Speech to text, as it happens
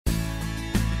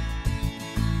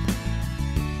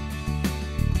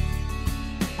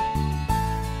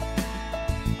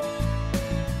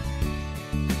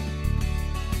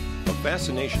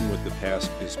fascination with the past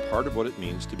is part of what it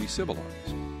means to be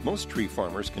civilized. Most tree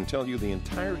farmers can tell you the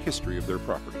entire history of their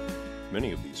property.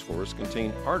 Many of these forests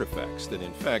contain artifacts that,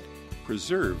 in fact,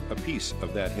 preserve a piece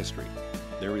of that history.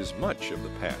 There is much of the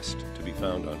past to be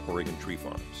found on Oregon tree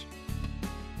farms.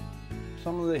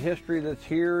 Some of the history that's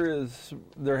here is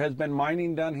there has been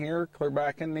mining done here clear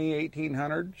back in the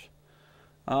 1800s.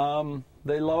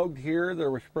 They logged here. There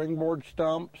were springboard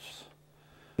stumps.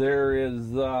 There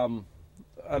is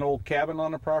an old cabin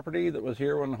on the property that was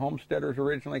here when the homesteaders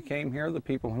originally came here, the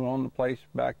people who owned the place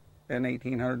back in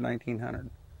 1800, 1900.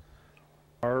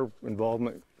 Our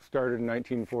involvement started in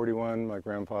 1941. My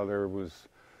grandfather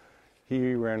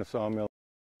he ran a sawmill.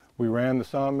 We ran the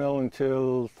sawmill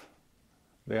until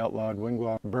they outlawed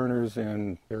windblock burners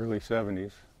in the early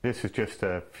 70s. This is just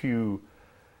a few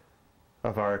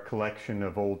of our collection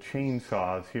of old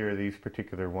chainsaws here. These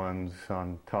particular ones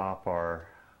on top are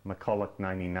McCulloch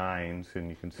 99s, and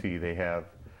you can see they have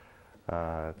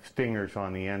stingers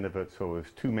on the end of it, so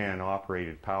it's two-man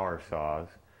operated power saws.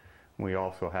 We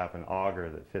also have an auger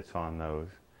that fits on those.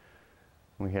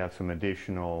 We have some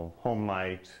additional home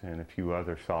lights and a few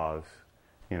other saws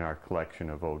in our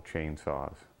collection of old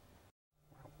chainsaws.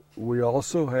 We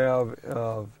also have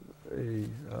a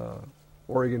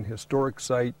Oregon historic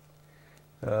site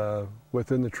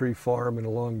within the tree farm and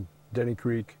along Denny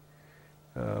Creek,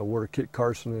 where Kit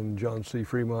Carson and John C.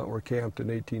 Fremont were camped in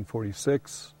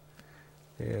 1846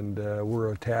 and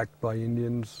were attacked by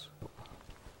Indians.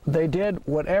 They did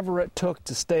whatever it took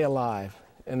to stay alive,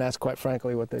 and that's quite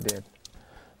frankly what they did.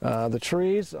 The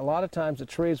trees, a lot of times the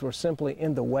trees were simply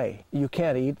in the way. You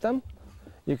can't eat them.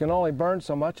 You can only burn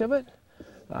so much of it,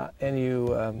 and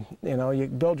you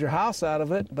build your house out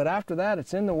of it, but after that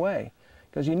it's in the way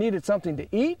because you needed something to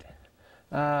eat.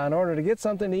 In order to get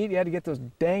something to eat, you had to get those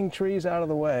dang trees out of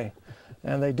the way,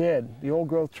 and they did. The old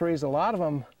growth trees, a lot of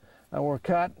them were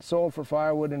cut, sold for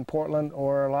firewood in Portland,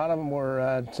 or a lot of them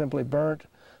were simply burnt.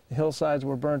 The hillsides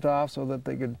were burnt off so that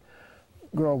they could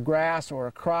grow grass or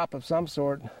a crop of some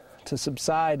sort to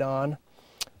subside on.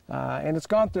 And it's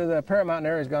gone through, the Parrot Mountain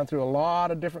area has gone through a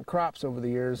lot of different crops over the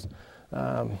years.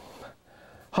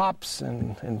 Hops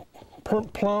and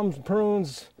plums,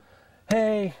 prunes,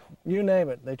 hay, you name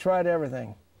it. They tried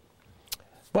everything.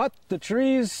 But the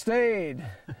trees stayed,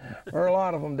 or a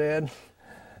lot of them did,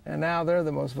 and now they're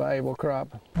the most valuable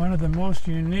crop. One of the most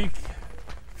unique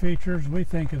features we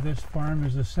think of this farm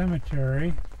is the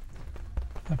cemetery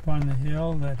up on the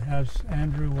hill that has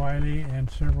Andrew Wiley and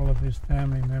several of his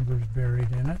family members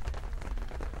buried in it.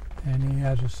 And he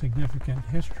has a significant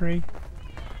history.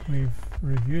 We've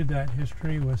reviewed that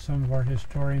history with some of our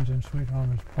historians in Sweet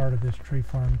Home as part of this tree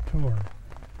farm tour.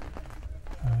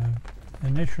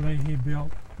 Initially he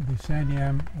built the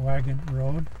Sandiam Wagon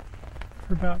Road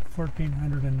for about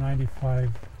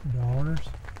 $1,495,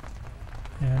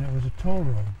 and it was a toll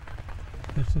road.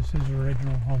 This is his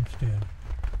original homestead.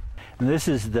 And this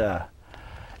is the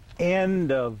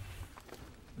end of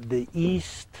the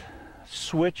east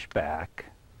switchback,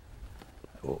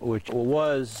 which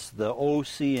was the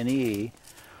OC&E,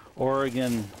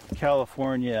 Oregon,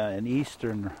 California, and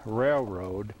Eastern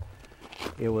Railroad.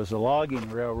 It was a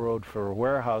logging railroad for a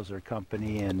Weyerhaeuser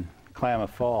company in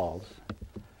Klamath Falls.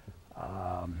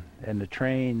 And the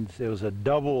trains, it was a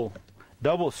double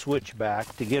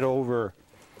switchback to get over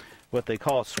what they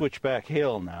call Switchback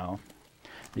Hill now.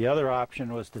 The other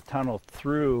option was to tunnel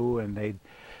through, and they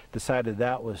decided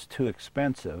that was too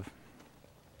expensive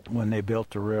when they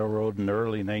built the railroad in the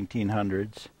early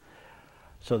 1900s.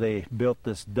 So they built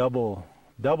this double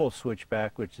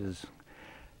switchback, which is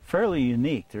fairly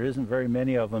unique. There isn't very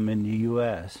many of them in the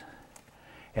U.S.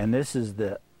 And this is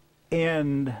the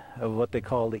end of what they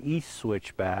call the east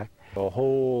switchback. A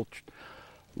whole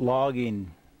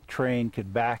logging train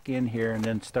could back in here and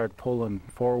then start pulling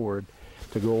forward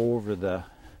to go over the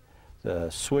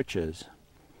switches.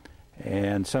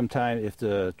 And sometimes if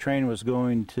the train was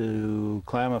going to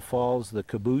Klamath Falls, the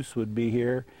caboose would be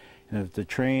here. And if the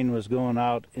train was going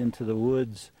out into the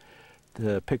woods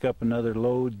to pick up another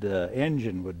load, the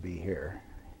engine would be here,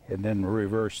 and then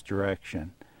reverse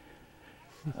direction.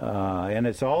 And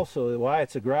it's also why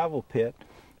it's a gravel pit.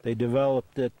 They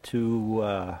developed it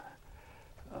to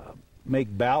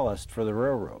make ballast for the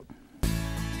railroad.